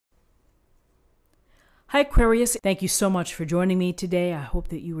Hi Aquarius, thank you so much for joining me today. I hope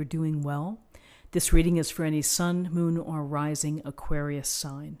that you are doing well. This reading is for any sun, moon, or rising Aquarius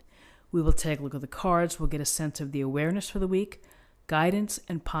sign. We will take a look at the cards. We'll get a sense of the awareness for the week, guidance,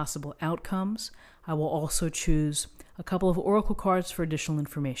 and possible outcomes. I will also choose a couple of oracle cards for additional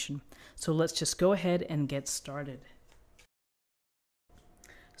information. So let's just go ahead and get started.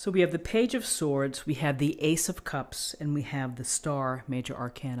 So we have the Page of Swords, we have the Ace of Cups, and we have the Star Major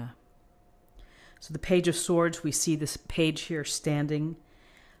Arcana. So the Page of Swords, we see this page here standing,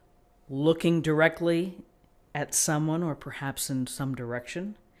 looking directly at someone or perhaps in some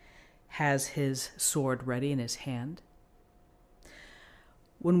direction, has his sword ready in his hand.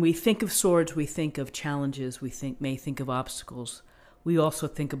 When we think of swords, we think of challenges, we may think of obstacles. We also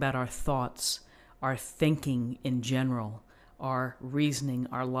think about our thoughts, our thinking in general, our reasoning,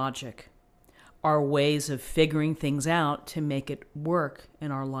 our logic, our ways of figuring things out to make it work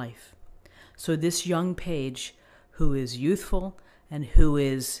in our life. So this young page, who is youthful and who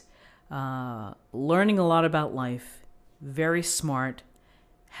is learning a lot about life, very smart,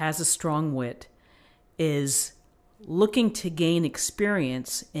 has a strong wit, is looking to gain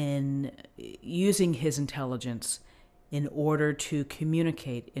experience in using his intelligence in order to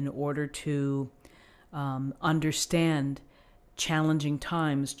communicate, in order to understand challenging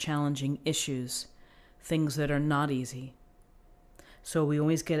times, challenging issues, things that are not easy. So we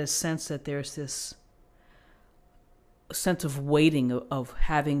always get a sense that there's this sense of waiting, of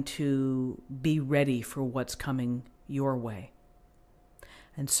having to be ready for what's coming your way.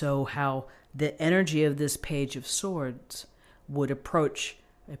 And so how the energy of this Page of Swords would approach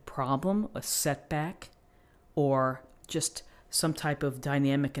a problem, a setback, or just some type of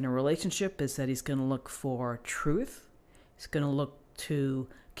dynamic in a relationship is that he's going to look for truth. He's going to look to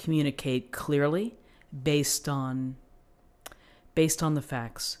communicate clearly based on the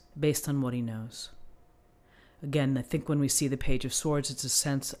facts, based on what he knows. Again, I think when we see the Page of Swords, it's a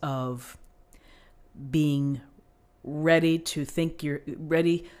sense of being ready to think, you're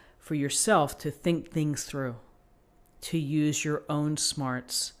ready for yourself to think things through, to use your own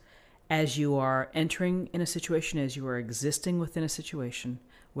smarts as you are entering in a situation, as you are existing within a situation,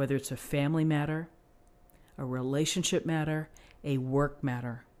 whether it's a family matter, a relationship matter, a work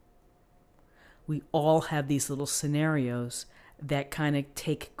matter. We all have these little scenarios that kind of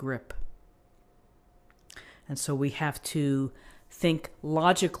take grip. And so we have to think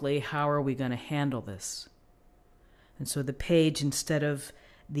logically, how are we going to handle this? And so the page, instead of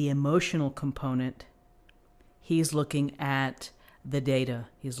the emotional component, he's looking at the data.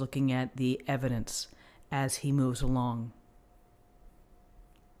 He's looking at the evidence as he moves along.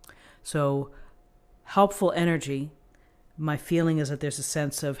 So helpful energy, my feeling is that there's a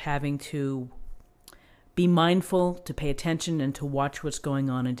sense of having to be mindful, to pay attention, and to watch what's going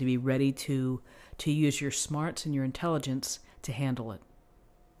on, and to be ready to use your smarts and your intelligence to handle it.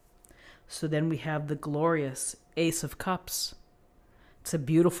 So then we have the glorious Ace of Cups. It's a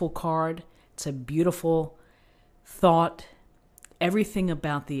beautiful card. It's a beautiful thought. Everything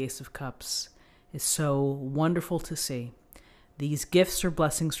about the Ace of Cups is so wonderful to see. These gifts are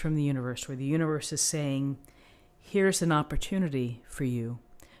blessings from the universe, where the universe is saying, here's an opportunity for you,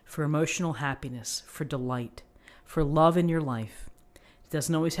 for emotional happiness, for delight, for love in your life. It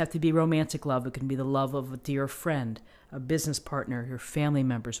doesn't always have to be romantic love. It can be the love of a dear friend, a business partner, your family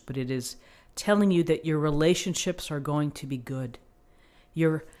members, but it is telling you that your relationships are going to be good.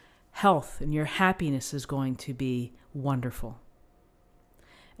 Your health and your happiness is going to be wonderful.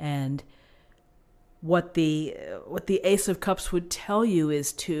 And what the Ace of Cups would tell you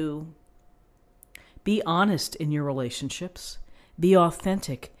is to be honest in your relationships, be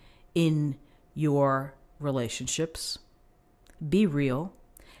authentic in your relationships, be real,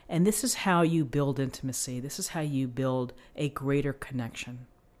 and this is how you build intimacy. This is how you build a greater connection.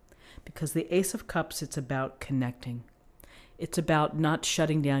 Because the Ace of Cups, it's about connecting. It's about not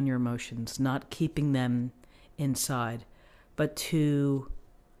shutting down your emotions, not keeping them inside, but to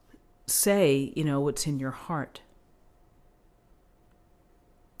say, what's in your heart.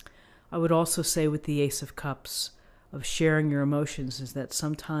 I would also say with the Ace of Cups, of sharing your emotions, is that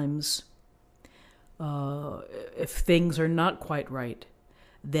sometimes if things are not quite right,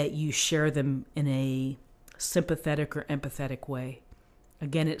 that you share them in a sympathetic or empathetic way.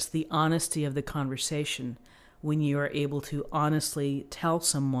 Again, it's the honesty of the conversation when you are able to honestly tell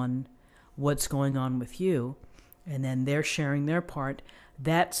someone what's going on with you, and then they're sharing their part.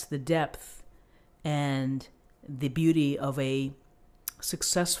 That's the depth and the beauty of a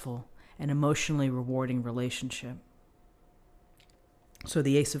successful and emotionally rewarding relationship. So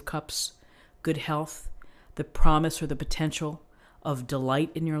the Ace of Cups, good health, the promise or the potential of delight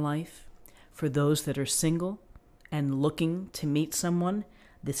in your life, For those that are single and looking to meet someone,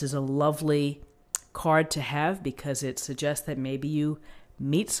 this is a lovely card to have because it suggests that maybe you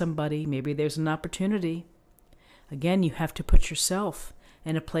meet somebody, maybe there's an opportunity. Again, you have to put yourself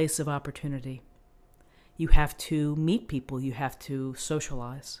in a place of opportunity. You have to meet people, you have to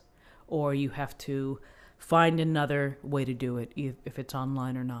socialize, or you have to find another way to do it, if it's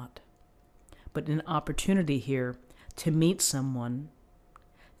online or not. But an opportunity here to meet someone,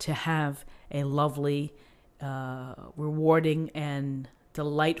 to have a lovely, rewarding, and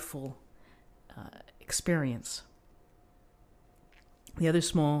delightful experience. The other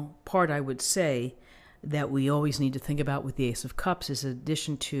small part I would say that we always need to think about with the Ace of Cups is, in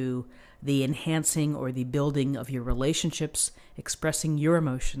addition to the enhancing or the building of your relationships, expressing your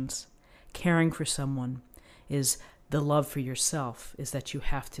emotions, caring for someone, is the love for yourself, is that you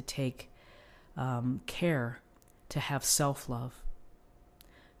have to take care to have self-love.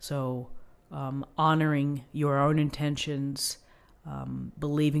 So honoring your own intentions,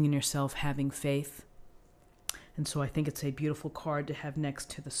 believing in yourself, having faith. And so I think it's a beautiful card to have next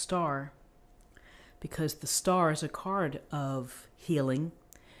to the Star, because the Star is a card of healing.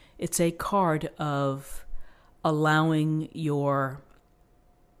 It's a card of allowing your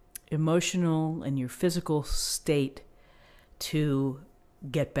emotional and your physical state to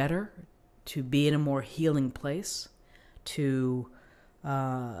get better, to be in a more healing place, to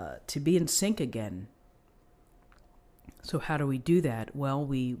be in sync again. So how do we do that? Well,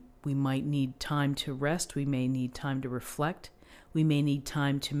 we might need time to rest. We may need time to reflect. We may need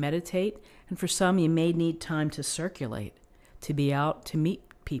time to meditate. And for some, you may need time to circulate, to be out, to meet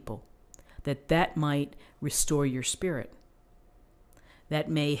people. That might restore your spirit. That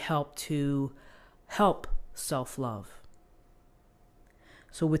may help to help self-love.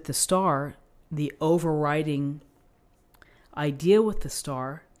 So with the Star, the overriding idea with the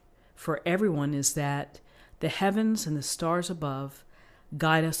Star for everyone is that the heavens and the stars above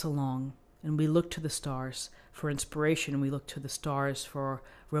guide us along, and we look to the stars for inspiration. We look to the stars for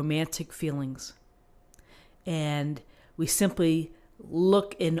romantic feelings. And we simply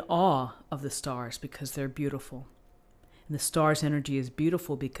look in awe of the stars because they're beautiful. And the stars' energy is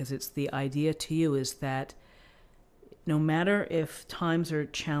beautiful because it's the idea to you is that no matter if times are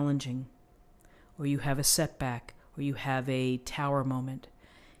challenging, or you have a setback, or you have a tower moment,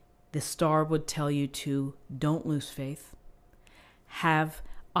 the Star would tell you to don't lose faith, have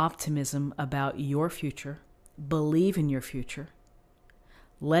optimism about your future, believe in your future,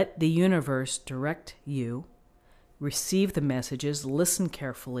 let the universe direct you, receive the messages, listen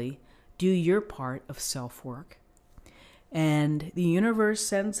carefully, do your part of self-work. And the universe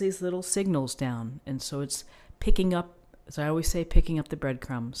sends these little signals down, and so it's picking up, as I always say, picking up the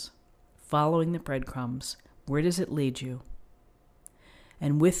breadcrumbs, following the breadcrumbs. Where does it lead you?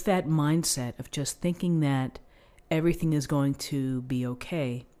 And with that mindset of just thinking that everything is going to be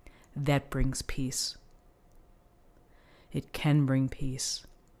okay, that brings peace. It can bring peace.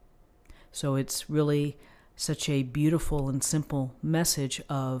 So it's really such a beautiful and simple message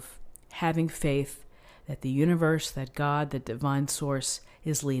of having faith that the universe, that God, that divine source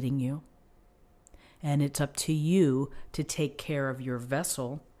is leading you. And it's up to you to take care of your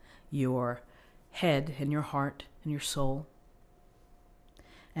vessel, your head and your heart and your soul.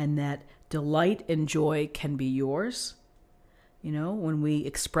 And that delight and joy can be yours. You know, when we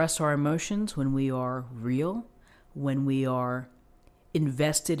express our emotions, when we are real, when we are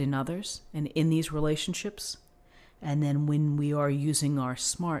invested in others and in these relationships, and then when we are using our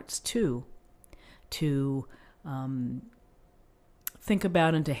smarts too, to think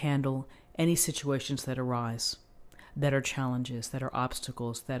about and to handle any situations that arise, that are challenges, that are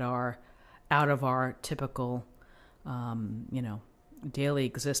obstacles, that are out of our typical, daily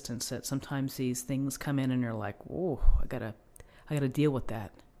existence, that sometimes these things come in and you're like, whoa, I gotta deal with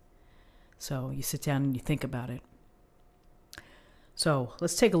that. So you sit down and you think about it. So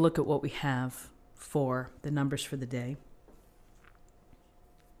let's take a look at what we have for the numbers for the day.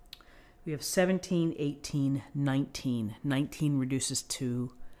 We have 17, 18, 19. 19 reduces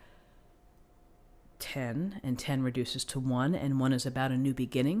to 10, and 10 reduces to 1, and 1 is about a new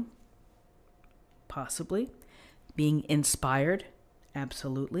beginning, possibly. Being inspired,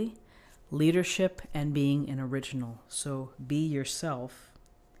 absolutely. Leadership and being an original. So be yourself.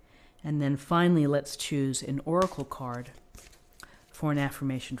 And then finally, let's choose an oracle card for an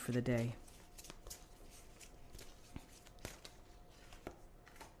affirmation for the day.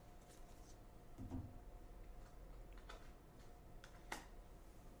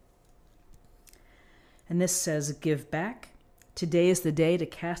 And this says, give back. Today is the day to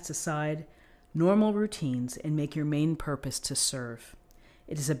cast aside normal routines and make your main purpose to serve.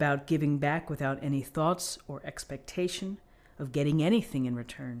 It is about giving back without any thoughts or expectation of getting anything in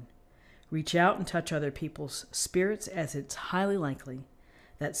return. Reach out and touch other people's spirits, as it's highly likely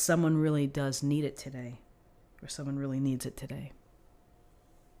that someone really does need it today, or someone really needs it today.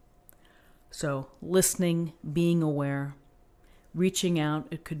 So listening, being aware, reaching out.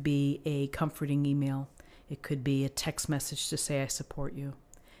 It could be a comforting email. It could be a text message to say I support you.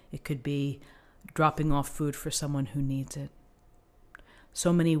 It could be dropping off food for someone who needs it.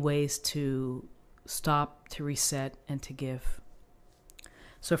 So many ways to stop, to reset, and to give.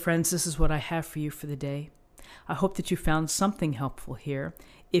 So friends, this is what I have for you for the day. I hope that you found something helpful here.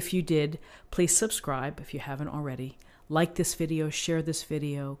 If you did, please subscribe if you haven't already. Like this video, share this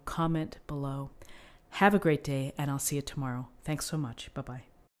video, comment below. Have a great day, and I'll see you tomorrow. Thanks so much. Bye-bye.